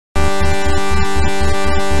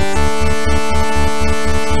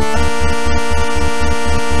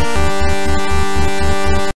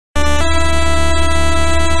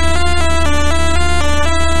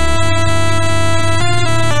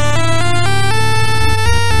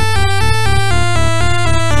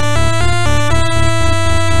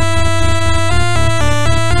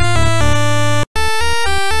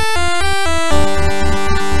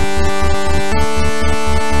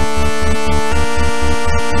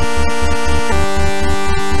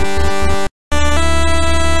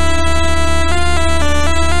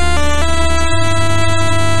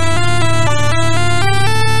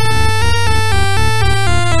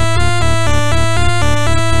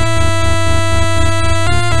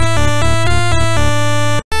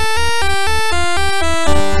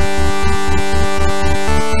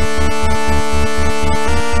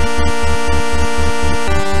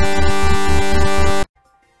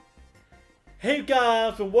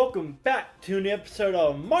Mouse, and welcome back to an episode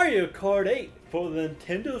of Mario Kart 8 for the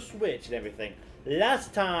Nintendo Switch and everything.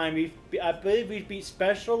 Last time, I believe we beat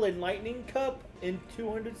Special and Lightning Cup in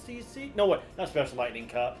 200cc. No, wait, not Special Lightning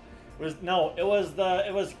Cup. What was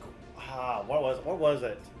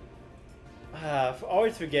it? I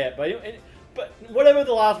always forget, but whatever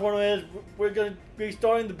the last one is, we're going to be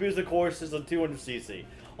starting the booster courses of 200cc.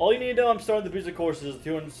 All you need to know, I'm starting the booster courses of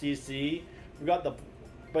 200cc. We got the...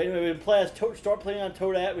 But anyway, we start playing on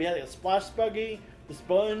Toadette. We had a Splash Buggy, the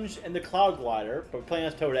Sponge, and the Cloud Glider. But we're playing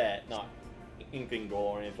as Toadette, not Inking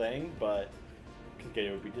Goal or anything. But Kincaid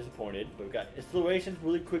would be disappointed. But we got accelerations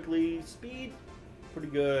really quickly, speed pretty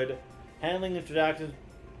good, handling interactions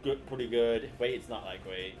pretty good. Wait, it's not that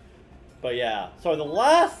great. But yeah, so the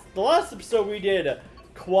last episode we did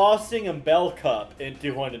Crossing and Bell Cup in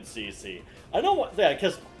 200cc. I know what, yeah,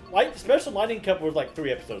 because Special Lightning Cup was like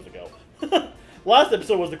 3 episodes ago. Last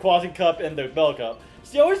episode was the Crossing Cup and the Bell Cup.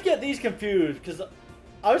 So you always get these confused, because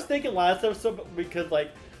I was thinking last episode, because like,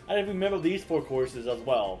 I didn't remember these 4 courses as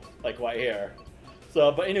well, like right here.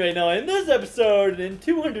 So, but anyway, now in this episode, in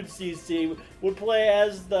 200cc, we'll play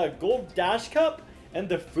as the Gold Dash Cup and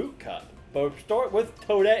the Fruit Cup. But we'll start with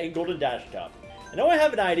Toadette and Golden Dash Cup. I know I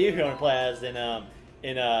have an idea who I want to play as in the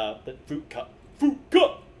Fruit Cup. Fruit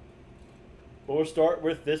Cup! But we'll start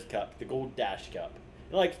with this cup, the Gold Dash Cup.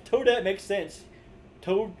 And like, Toadette makes sense.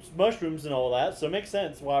 Toad's mushrooms and all that, so it makes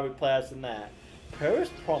sense why we play as in that. Paris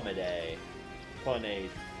Promenade. I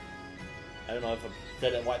don't know if I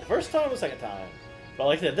said it right the first time or the second time. But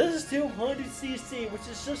like I said, this is 200cc, which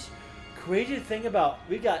is just crazy to think about.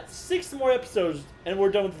 We got 6 more episodes and we're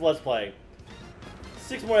done with the Let's Play.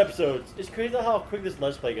 6 more episodes. It's crazy how quick this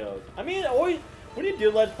Let's Play goes. I mean, when you do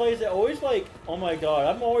Let's Plays, it always like, oh my god,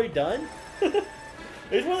 I'm already done?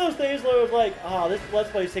 It's one of those things where it's like, oh, this Let's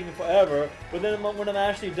Play is taking forever, but then when I'm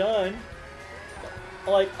actually done,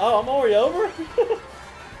 I'm like, oh, I'm already over?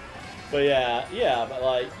 But yeah,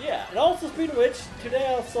 and also speaking of which,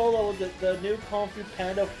 today I saw the new Kung Fu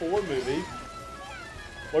Panda 4 movie.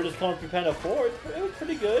 Or just Kung Fu Panda 4, it was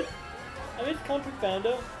pretty good. I mean, it's Kung Fu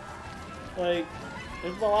Panda. Like,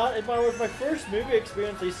 it was my first movie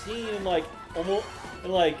experience I've seen in like, almost,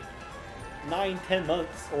 in like, 9-10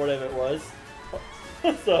 months, or whatever it was.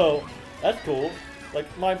 So, that's cool. Like,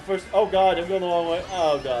 my first... Oh, God, I'm going the wrong way.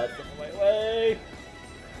 Oh, God, I'm going the right way.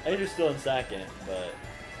 I think you're still in second, but...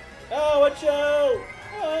 Oh, watch out!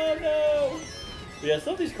 Oh, no! But yeah,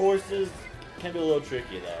 some of these courses can be a little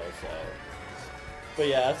tricky, though, so... But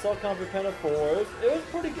yeah, I saw Kung Fu Panda 4. It was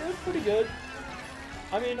pretty good. It was pretty good.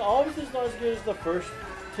 I mean, obviously it's not as good as the first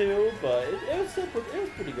 2, but it was still it was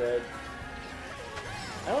pretty good.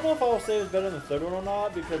 I don't know if I will say it was better than the third one or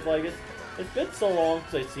not, because, like, it's been so long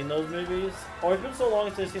since I've seen those movies. Or it's been so long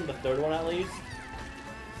since I've seen the third one, at least.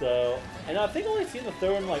 So, and I think I've only seen the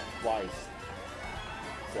third one, like, twice.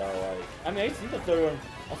 So, like, I mean, I've seen the third one.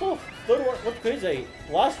 I saw the third one, what's crazy,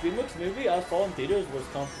 the last DreamWorks movie I saw in theaters was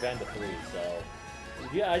Kung Fu Panda 3, so...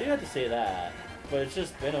 Yeah, I do have to say that. But it's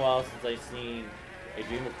just been a while since I've seen a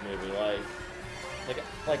DreamWorks movie,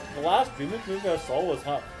 like the last DreamWorks movie I saw was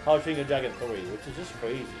How to Train Your Dragon 3, which is just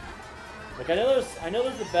crazy. Like, I know there's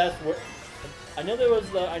the best, what movie was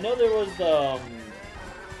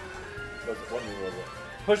it?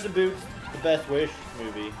 Puss in Boots, The Best Wish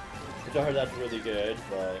movie, which I heard that's really good,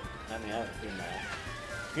 but, I mean, I haven't seen that.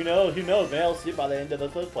 Who knows, maybe I'll see it by the end of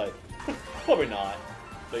this Let's Play. Probably not,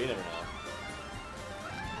 but you never know.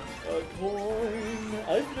 A coin. I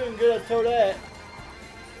was doing good at Toadette.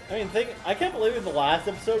 I mean, I can't believe in the last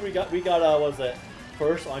episode we got was it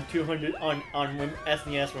first on 200 on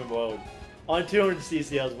SNES Rainbow Road, on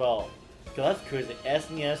 200cc as well. Cause that's crazy.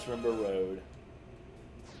 SNES Rainbow Road.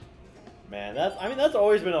 Man, that's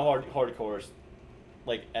always been a hard course,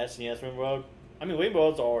 like SNES Rainbow Road. I mean, Rainbow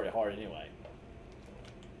Road's already hard anyway.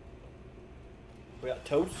 We got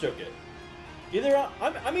Toad Circuit.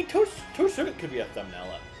 I mean, Toad Circuit could be a thumbnail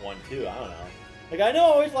at 1 too. I don't know. Like, I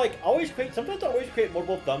know sometimes I always create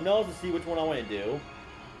multiple thumbnails to see which one I want to do.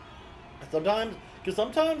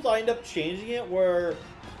 Sometimes I end up changing it where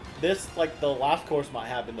this, like, the last course might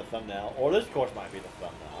have been the thumbnail, or this course might be the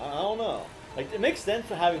thumbnail. I don't know. Like, it makes sense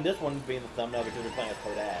for having this one being the thumbnail because we're playing as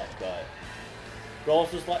Toadette, but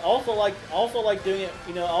also like doing it.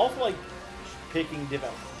 You know, I also like picking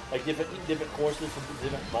different courses from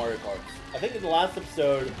different Mario Karts. I think in the last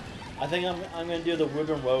episode, I'm gonna do the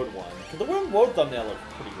Ribbon Road one, because the Ribbon Road thumbnail looks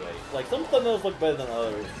pretty great. Like, some thumbnails look better than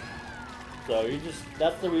others. So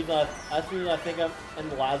that's the reason I think in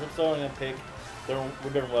the last episode I'm gonna pick the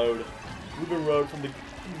Ribbon Road from the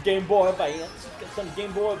Game Boy Advance. Get some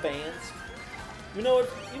Game Boy Advance. even though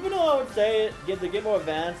I would say the Game Boy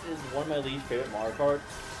Advance is one of my least favorite Mario Karts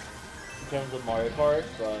in terms of Mario Kart,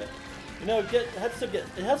 but you know, it has to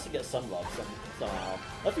get some love somehow.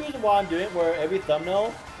 That's the reason why I'm doing it, where every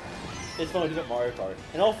thumbnail is from a different Mario Kart.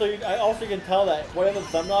 And also, I also can tell that whatever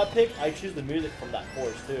thumbnail I pick, I choose the music from that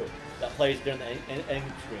course too, that plays during the end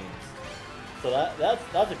screens. So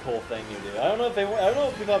that's a cool thing you do. I don't know if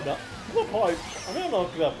people have done. I don't know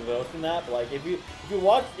if people have developed in that, but like if you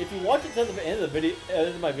watch it to the end of end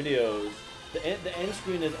of my videos, the end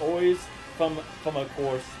screen is always from a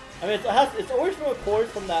course. I mean, it's always from a course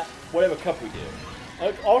from that whatever cup we do.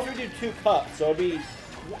 Like, also we do 2 cups, so it'd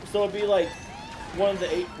be like one of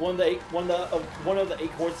the 8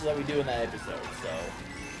 courses that we do in that episode.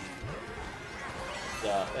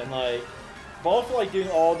 So and like, but also like doing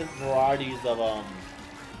all the varieties of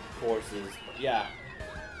courses. But yeah.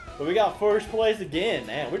 But we got first place again.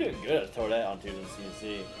 Man, we're doing good at Toadette on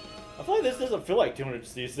 200cc. I feel like this doesn't feel like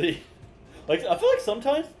 200cc. Like, I feel like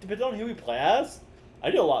sometimes, depending on who we play as,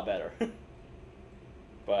 I do a lot better.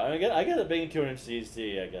 But I guess it being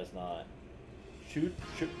 200cc, I guess not.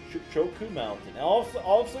 Choku Mountain. And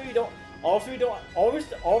obviously we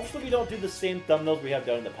don't do the same thumbnails we have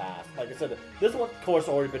done in the past. Like I said, this one course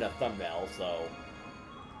already been a thumbnail, so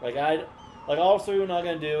obviously we're not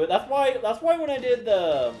gonna do it. That's why when I did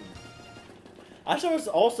the actually I was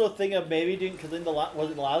also thinking of maybe doing, because in the last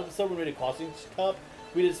episode when we did Crossing Cup,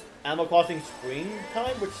 we did Animal Crossing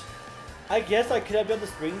Springtime, which I guess I could have done the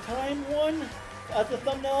Springtime one as a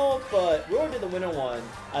thumbnail, but we already did the winter one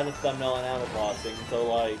as a thumbnail in Animal Crossing, so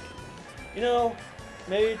like, you know,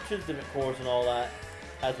 maybe choose a different course and all that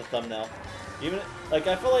as a thumbnail. Even like,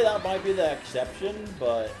 I feel like that might be the exception,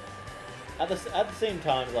 but at the same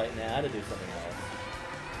time, like, nah, I had to do something else.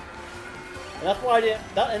 And that's why I didn't.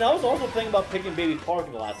 And I was also thinking about picking Baby Park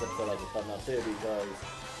in the last episode as a thumbnail too, because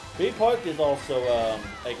Baby Park is also a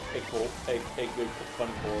good fun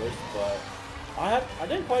course, but I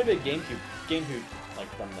did quite a bit of GameCube like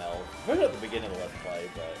thumbnails, especially at the beginning of the Let's Play,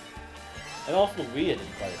 but and also Wii I did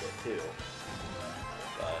quite a bit too.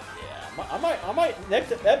 But yeah, I might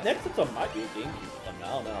next episode might be a GameCube thumbnail.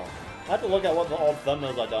 I don't know. I have to look at what all the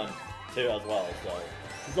thumbnails I've done too as well. So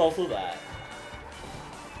there's also that.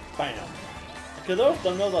 Bam. Because those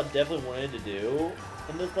thumbnails I definitely wanted to do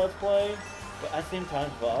in this Let's Play, but at the same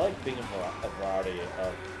time, I like being a variety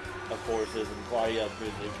of courses and variety of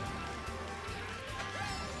music.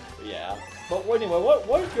 Yeah. But anyway,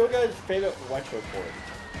 what is your guys' favorite retro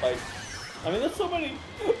course? Like, I mean, there's so many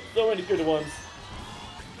good ones.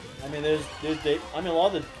 I mean, a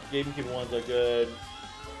lot of the GameCube ones are good.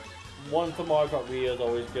 One from Mario Kart Wii is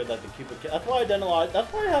always good. Like the Cupid. That's why I've done a lot.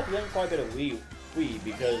 That's why I have done quite a bit of Wii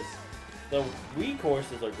because the Wii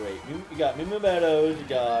courses are great. You got Moo Meadows. You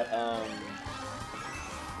got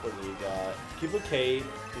what do you got? Cupid Cave.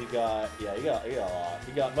 You got a lot.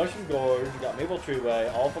 You got Mushroom Gorge. You got Maple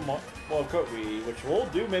Treeway. All from Mario Kart Wii, which we'll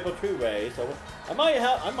do Maple Treeway. So I might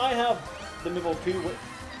have the Maple Treeway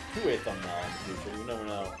thumbnail in the future. You never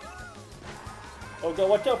know. Oh god,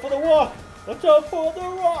 watch out for the rock! Watch out for the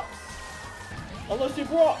rocks! Unless you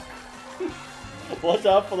block! Watch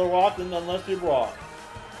out for the rock and unless you block.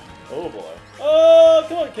 Oh boy. Oh,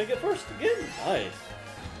 come on, can I get first again? Nice.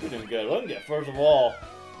 We're doing good. We're gonna get first of all.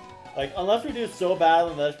 Like, unless we do so bad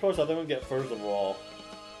on this course, I think we'll get first of all.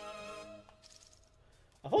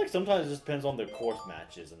 I feel like sometimes it just depends on the course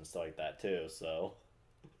matches and stuff like that too, so.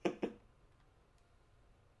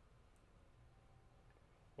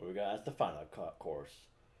 What we got as the final course?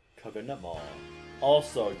 Coconut Mall.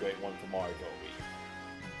 Also a great one for Mario Kart Wii.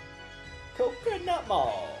 Coconut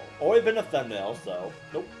Mall. Always been a thumbnail, so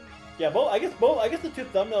nope. Yeah, I guess the 2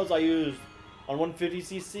 thumbnails I used on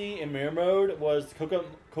 150cc in mirror mode was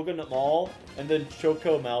Coconut Mall and then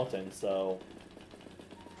Choco Mountain. So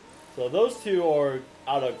those 2 are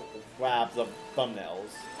out of grabs of thumbnails.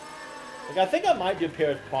 Like, I think I might do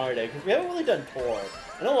Paris Prime Day because we haven't really done Tour.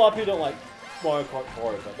 I know a lot of people don't like Mario Kart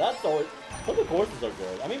Tour, but that's always, some of the courses are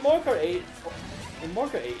good. I mean, Mario Kart 8 is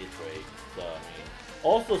great. So, I mean,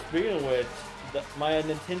 also speaking of which, my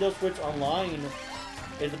Nintendo Switch Online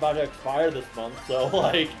is about to expire this month. So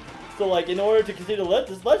like, in order to continue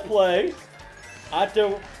this Let's Play, I have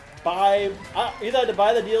to buy either to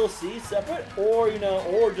buy the DLC separate, or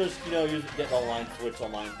just get the online Switch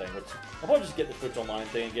Online thing. Which I'll probably just get the Switch Online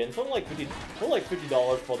thing again. It's only like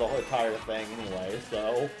 $50 for the whole entire thing anyway.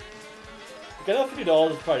 So. I know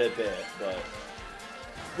 $50 is quite a bit, but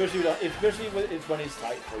especially if money's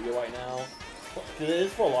tight for you right now, because it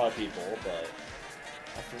is for a lot of people. But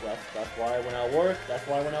that's why when I work,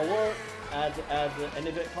 as an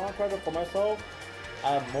independent contractor for myself,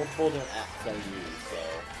 I have multiple different apps that I use. So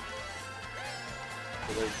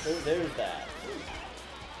So there's that.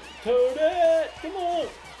 Toadette! Come on!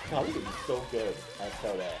 God, we could be so good as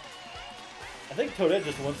Toadette. I think Toadette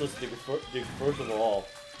just wants us to do first of all.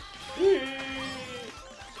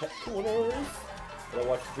 Cut corners. But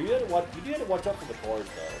you do have to watch out for the cars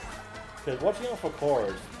though. Because watching out for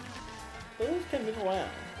cars, those can move around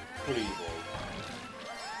pretty easily.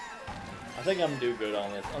 I think I'm gonna do good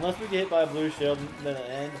on this. Unless we get hit by a blue shield and then at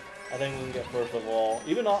the end, I think we can get first of all.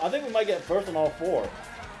 I think we might get first on all 4.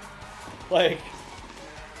 Like,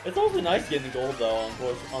 it's also nice getting the gold though, on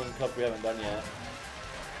course on the cup we haven't done yet.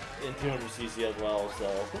 In 200cc as well, so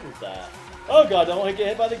what is that? Oh god, don't want to get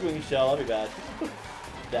hit by the green shell, that'd be bad.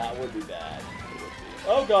 That would be bad. It would be.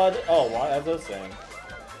 Oh god, oh, why? As I was saying.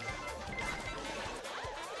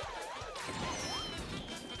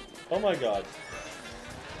 Oh my god.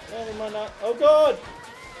 Oh, we might not. Oh god!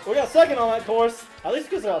 We got second on that course! At least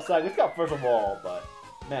because we're outside. We got first of all, but.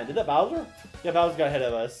 Man, did that Bowser? Yeah, Bowser got ahead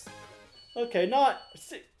of us. Okay, not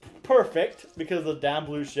perfect because of the damn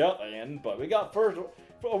blue shell in, but we got first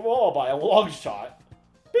overall by a long shot.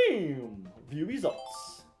 Boom! View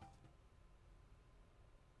results.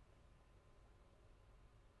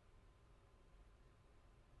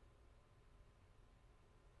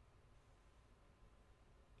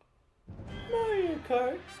 Mario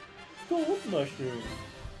Kart Gold Mushroom.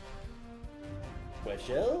 Wet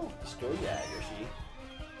shell? Destroy that, Yoshi.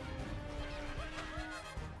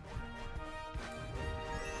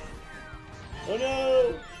 Oh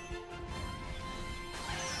no!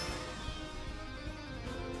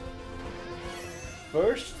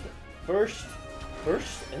 First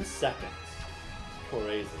and second.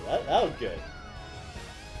 Crazy. That was good.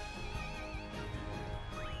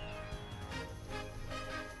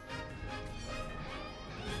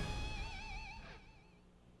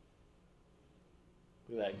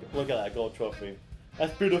 Look at that gold trophy.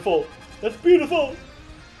 That's beautiful. That's beautiful.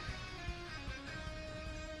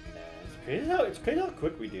 Man, it's crazy how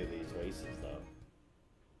quick we do these races, though.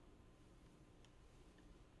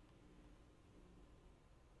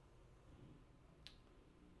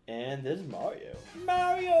 And there's Mario.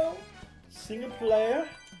 Mario! Single player,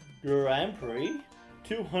 Grand Prix,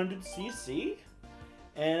 200cc.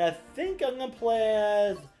 And I think I'm gonna play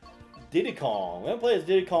as Diddy Kong. We haven't played as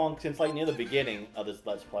Diddy Kong since like near the beginning of this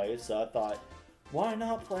Let's Play, so I thought, why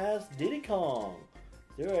not play as Diddy Kong?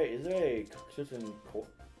 Is there a certain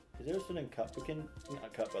cup we can,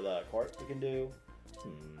 not cup, but a cart we can do? Let's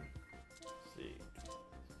see.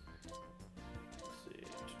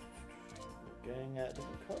 Getting at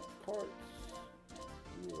different carts.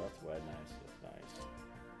 Ooh, that's way nice. That's nice.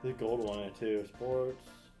 There's a gold one in it too. Sports,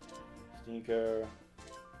 sneaker.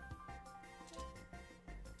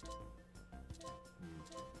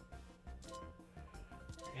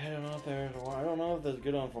 Yeah, I don't know if there's one. I don't know if there's a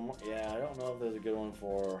good one for. Yeah, I don't know if there's a good one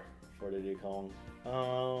for Diddy Kong.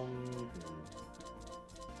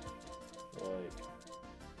 Like,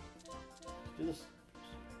 do this.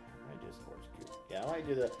 I might do a sports coupe. Yeah, I might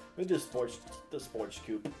do the. Maybe the sports coupe. Let's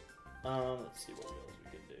see what else we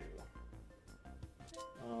can do.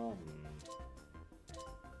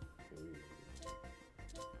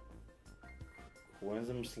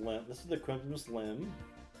 Quantum Slim. This is the Quantum Slim.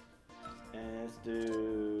 And let's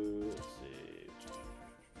do. Let's see.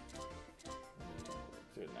 Let's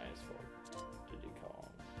do it nice for Diddy Kong.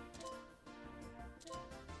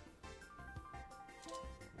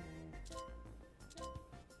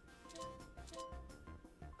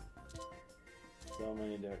 So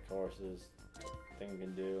many different courses. Thing we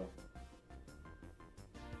can do.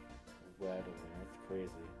 Waggle wing, that's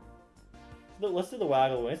crazy. Look, let's do the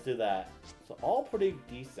waggle wing. Let's do that. So all pretty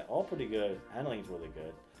decent, all pretty good. Handling's really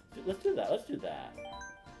good. Let's do that. Let's do that.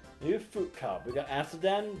 New Fruit Cup. We got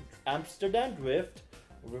Amsterdam Drift,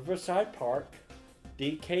 Riverside Park,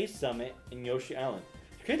 DK Summit, and Yoshi Island.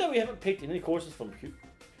 It's great that we haven't picked any courses from Fruit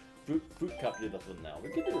Cup to do the thumbnail. We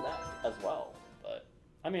could do that as well, but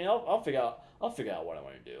I mean, I'll figure out what I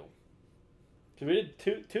want to do. Cause we did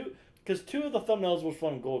because two of the thumbnails was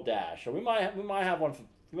from Gold Dash, so we might have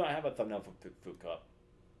a thumbnail from Fruit Cup.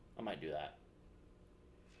 I might do that.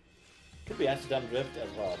 Could be Amsterdam Drift as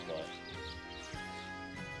well, but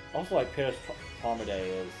also like Paris Palmaday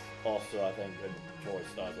is also I think a good choice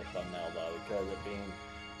as a thumbnail though, because it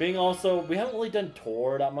being also we haven't really done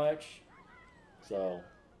tour that much, so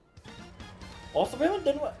also we haven't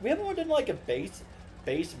really done like a base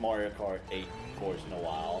Mario Kart 8 course in a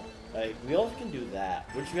while. Like we also can do that,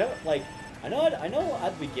 which we haven't like. I know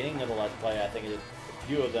at the beginning of the Let's Play I think there's a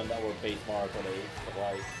few of them that were base Mario Kart 8, but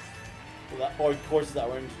like. Or courses that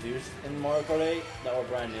were introduced in Mario Kart 8 that were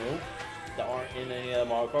brand new, that aren't in any other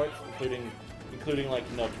Mario Karts, including including like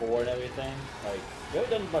tour and everything. Like we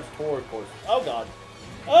haven't done much tour courses. Oh god,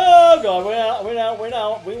 oh god, we went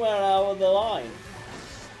out of the line.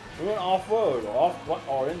 We went off road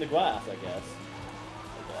or in the grass, I guess.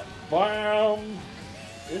 Oh god. Bam!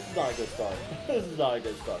 This is not a good start. This is not a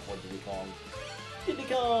good start for Diddy Kong. Diddy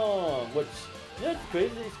Kong, which it's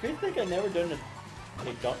crazy. It's crazy. I think I've never done a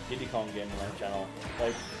Diddy Kong game on my channel,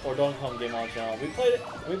 like or Donkey Kong game on my channel. We played it.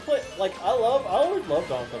 We played like I always love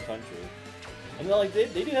Donkey Kong Country, and like they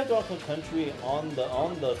do have Donkey Kong Country on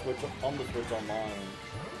the Switch Online.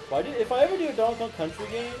 But if I ever do a Donkey Kong Country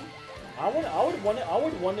game, I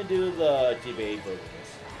would want to do the GBA versions.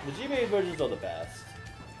 The GBA versions are the best.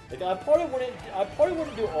 Like I probably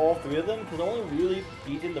wouldn't do all three of them because I only really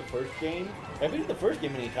beaten the first game. I beat the first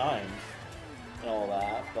game many times and all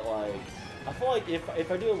that, but like I feel like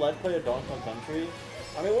if I do a Let's Play of Donkey Kong Country,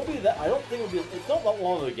 I mean it won't be that. I don't think it would be. It's not that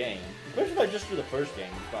long of a game. Especially if I just do the first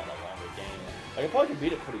game, it's not that long of a game. Like, I probably can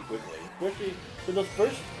beat it pretty quickly. Especially because those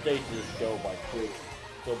first stages go by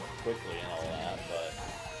so quickly and all that,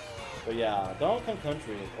 but yeah, Donkey Kong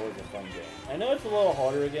Country is always a fun game. I know it's a little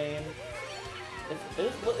harder game. It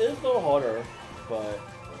is a little harder, but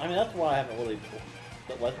I mean that's why I haven't really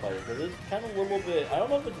Let's Play it, because it's kind of a little bit. I don't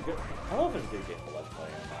know if it's a good game for Let's Play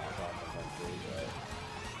or not. Donkey Kong Country,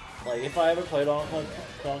 but like if I ever played Donkey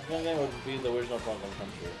Kong game, it would be the original Donkey Kong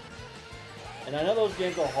Country. And I know those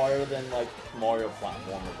games are harder than like Mario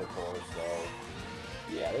platformers, of course. So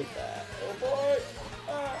yeah, there's that. Oh boy.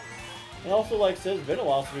 And also, like, since it's been a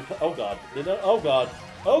while since we oh god,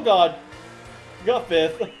 oh god, got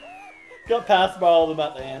 5th, got passed by all of them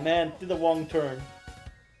at the end, man, did the wrong turn.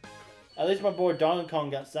 At least my boy Donkey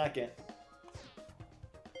Kong got 2nd.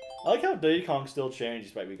 I like how Diddy Kong still changed,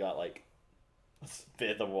 despite we got, like,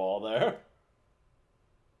 5th overall there.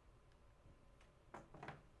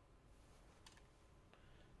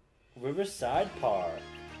 Riverside Park.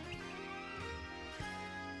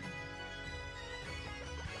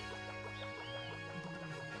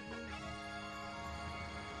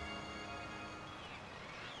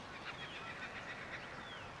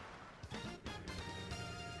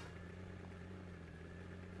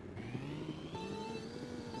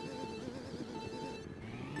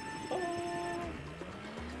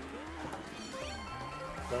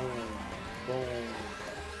 Boom, boom.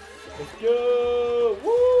 Let's go!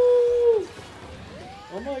 Woo!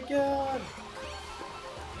 Oh my god!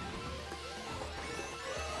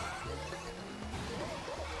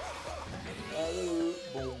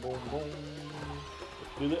 Boom, boom, boom.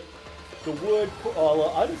 Let's do it. The wood.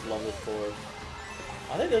 Oh, I just love this course.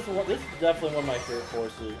 I think this is definitely one of my favorite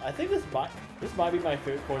courses. I think this might be my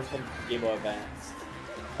favorite course from Game Boy Advance.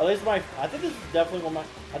 At least I think this is definitely one of my.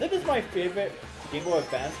 I think this is my favorite Game Boy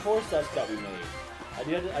Advance course that's got remade. I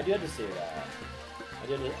do have to say that. I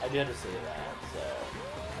do have to say that. So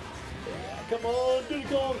yeah, come on, Diddy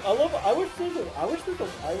Kong. I wonder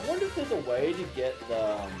if there's a way to get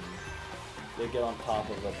the they get on top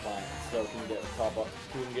of the plant, so we can get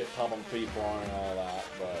top on tree farm and all that.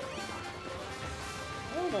 But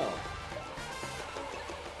I don't know.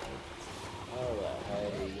 How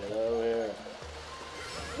do we get over here?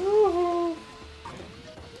 Woohoo!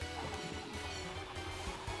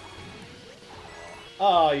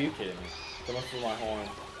 Oh, are you kidding me? Someone stole my horn.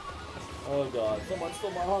 Oh god, someone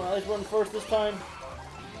stole my horn. At least run first this time.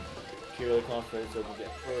 Really concentrate so we can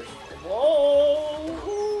get first.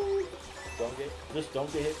 Whoa! Don't get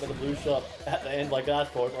hit by the blue shot at the end like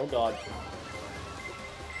last course. Oh god.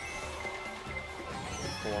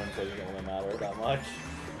 Horn so it doesn't really matter that much.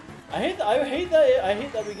 I hate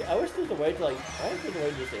that we get, I wish there's a way to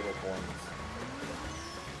disable horns.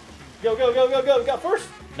 Go, go, go, go, go! We got first!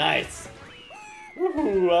 Nice!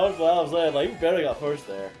 Woohoo! I was like, you barely got first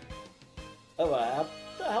there. Oh, that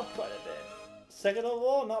helped quite a bit. Second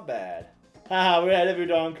overall, not bad. Haha, we're ahead of you,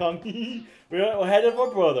 Donkey Kong. we're ahead of our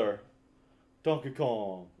brother, Donkey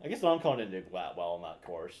Kong. I guess Donkey Kong didn't do that well on that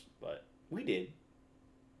course, but we did.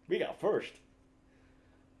 We got first.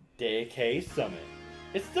 DK Summit.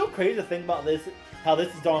 It's still crazy to think about this, how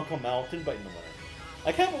this is Donkey Kong Mountain, but in the winter.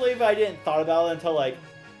 I can't believe I didn't thought about it until like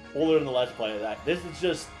older in the Let's Play. That this is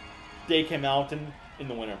just DK Mountain in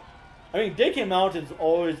the winter. I mean, DK Mountain's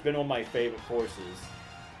always been one of my favorite courses,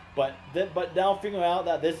 but now figuring out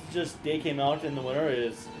that this is just DK Mountain in the winter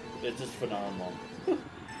it's just phenomenal.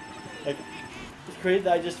 Like, it's crazy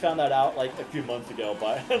that I just found that out like a few months ago,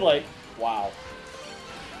 but like, wow.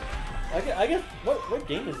 I guess what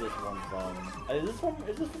game is this one from? Is this from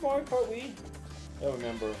Mario Kart Wii? I don't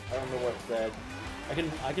remember. I don't know what it said. I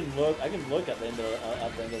can look at the end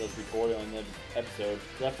of this recording on the episode.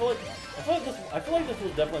 I feel like this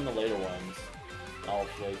was definitely in the later ones.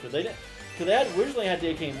 Obviously, because because they had originally had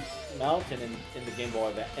DK Mountain in the Game Boy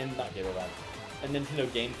Advance, and not Game Boy Advance, and Nintendo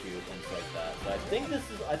GameCube and stuff like that. But I think this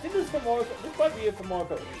is for Mario. This might be it for Mario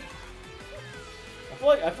Kart Wii.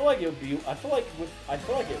 I feel like it would be. I feel like it would be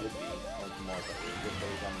for Mario Kart Wii, just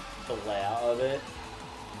based on the layout of it,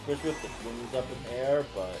 especially with the wings up in the air.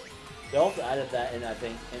 But they also added that in, I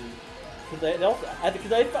think, because they also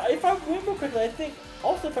because if I remember correctly, I think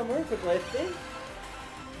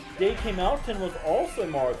DK Mountain was also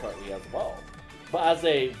Mario Kart Wii as well, but as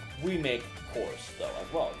a remake course though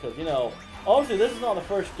as well, because you know, obviously this is not the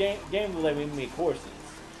first game where they remake courses,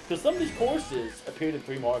 because some of these courses appeared in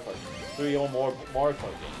 3 or more Mario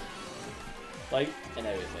Kart games, like and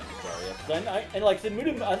everything. Sorry, and like I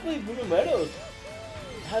believe Moon Meadows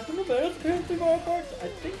has Moon Meadows appeared in 3 Mario Karts. I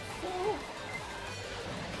think so.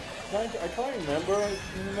 I can't remember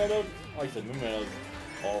Moon Meadows. Like I said, Moon Meadows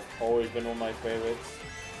always been one of my favorites.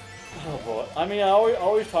 Oh boy. I mean, I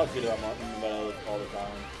always talk good about Moon Meadows all the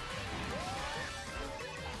time.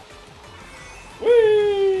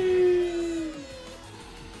 Whee!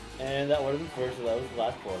 And that would have been first, so that was the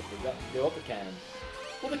last course. We got to go up the cannon.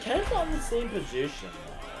 Well, the cannon's not in the same position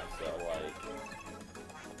now, so like...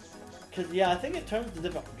 Cause yeah, I think it turns to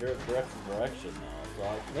different direction now, so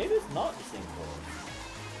like, maybe it's not the same course.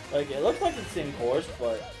 Like, it looks like it's the same course,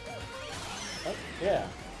 but... yeah.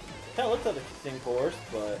 Kinda looks like the same course,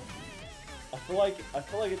 but... I feel like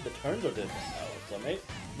the turns are different now, so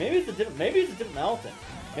maybe it's a different mountain.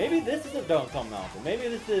 Maybe this is a Donkey Kong Mountain. Maybe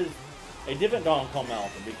this is a different Donkey Kong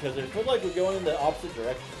Mountain, because it feels like we're going in the opposite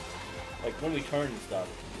direction. Like when we turn and stuff.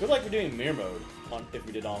 It feels like we're doing mirror mode on if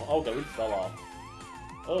we did on. Oh god, we just fell off.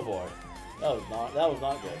 Oh boy. That was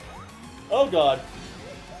not good. Oh god.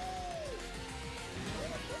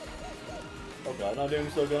 Oh god, not doing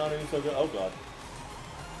so good, Oh god.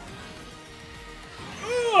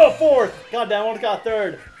 Oh, 4th! God damn, I almost got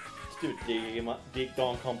 3rd. Stupid Deke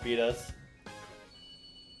Donkey Kong beat us.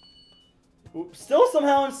 Still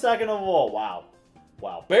somehow in 2nd overall. Wow.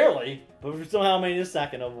 Wow. Barely. But we somehow made it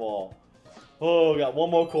 2nd overall. Oh, we got one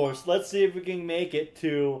more course. Let's see if we can make it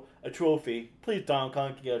to a trophy. Please, Donkey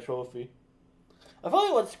Kong can get a trophy. I feel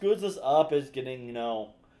like what screws us up is getting, you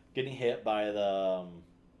know, getting hit by the,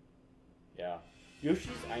 yeah,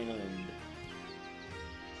 Yoshi's Island.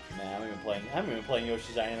 Man, I haven't even playing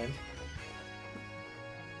Yoshi's Island.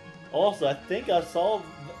 Also, I think I saw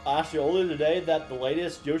actually earlier today that the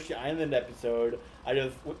latest Yoshi Island episode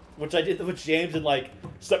which I did with James in like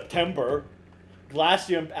September last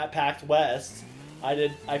year at PAX West. I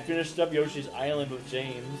finished up Yoshi's Island with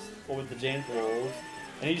James, or with the James rules,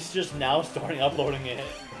 and he's just now starting uploading it.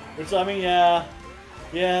 Which I mean, yeah.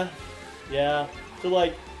 So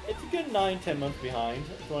like, it's a good 9-10 months behind,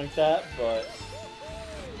 something like that, but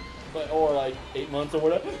or like 8 months or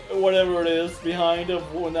whatever it is behind of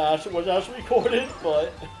when was actually recorded.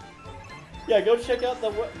 But yeah, go check out the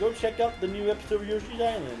new episode of Yoshi's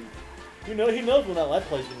Island. You know, he knows when that Let's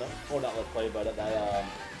Play, or not Let's Play, but that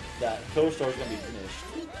co-story's gonna be finished.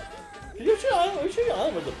 Yoshi's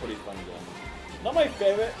Island was a pretty fun game. Not my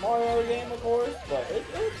favorite Mario game, of course, but it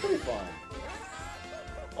was pretty fun.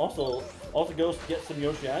 Also go get some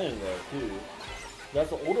Yoshi Island there too. That's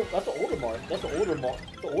the older Mario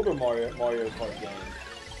Kart game.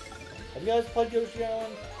 Have you guys played Yoshi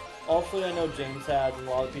Island? Also, I know James has, and a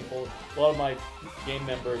lot of my game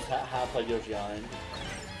members have played Yoshi Island.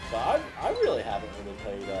 But I really haven't really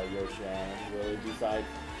played Yoshi Island, really, besides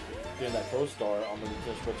doing that Pro Star on the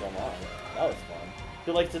Nintendo Switch Online. That was fun.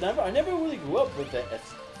 So like, I never really grew up with the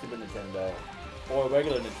Super Nintendo or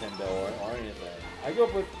regular Nintendo or anything. I grew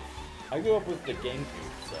up with the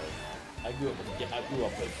GameCube, so I grew up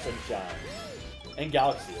with Sunshine and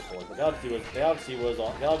Galaxy, of course. But Galaxy was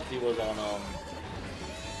on Galaxy was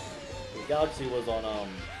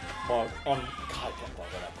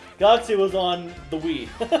on the Wii.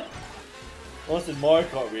 I almost said Mario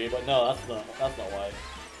Kart Wii, but no, that's not why.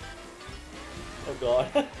 Oh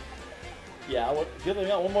god. Yeah, good thing I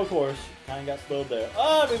got one more course. Kinda got slowed there.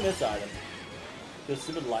 Ah, we missed item. Just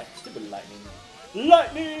stupid lightning.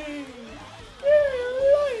 Lightning!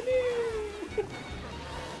 Yeah, lightning!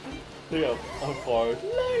 There you go. I'm forward.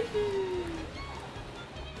 Lightning!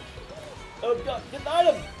 Oh god, get the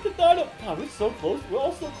item! Get the item! God, we're so close. We're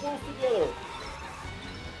all so close together.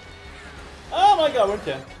 Oh my god, we're in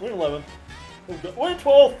 10th. We're in 11th. Oh god, we're in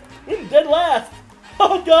 12th. We're in dead last.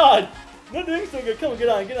 Oh god! Not doing so good. Come on, get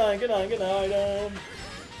on. Get on. Get on.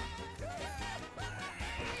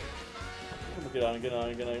 Oh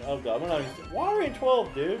god, we're not even... Why are we in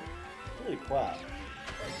 12, dude? Holy crap.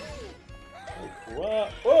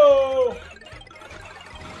 Whoa!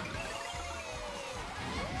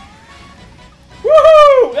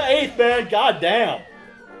 Woohoo! we got 8th, man. God damn.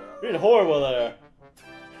 We're doing horrible there.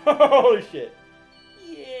 Holy shit.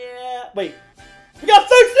 Yeah. Wait. We got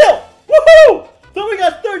 3rd still. Woohoo! Thought we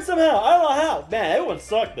got 3rd somehow. I don't know how. Man, everyone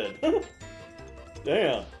sucked then.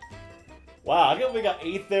 Damn. Wow, I guess we got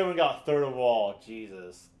 8th there and we got 3rd overall.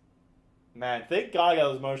 Jesus. Man, thank God I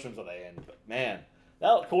got those mushrooms at the end. But man,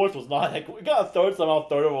 that course was not that cool. We got 3rd somehow,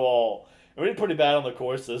 3rd overall. And we did pretty bad on the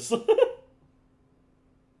courses.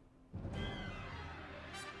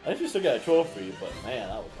 I think we still got a trophy, but man,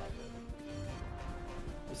 that was not good.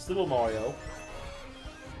 It's still Mario.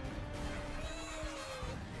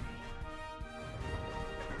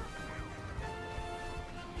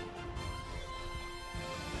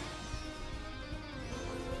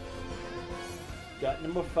 Got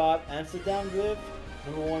number 5, Amsterdam Drift.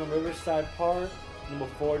 Number 1, Riverside Park. Number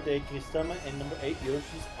 4, Daiki Summit. And number 8,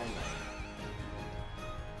 Yoshi's Island.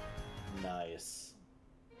 Nice.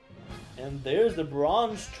 And there's the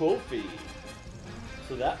bronze trophy.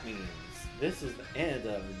 So that means this is the end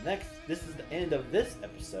of this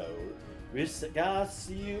episode. We'll guys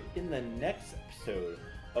see you in the next episode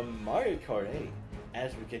of Mario Kart 8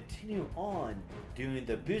 as we continue on doing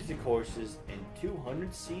the booster courses in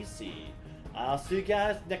 200cc. I'll see you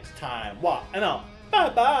guys next time. Bye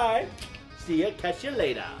bye. See ya. Catch you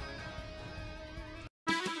later.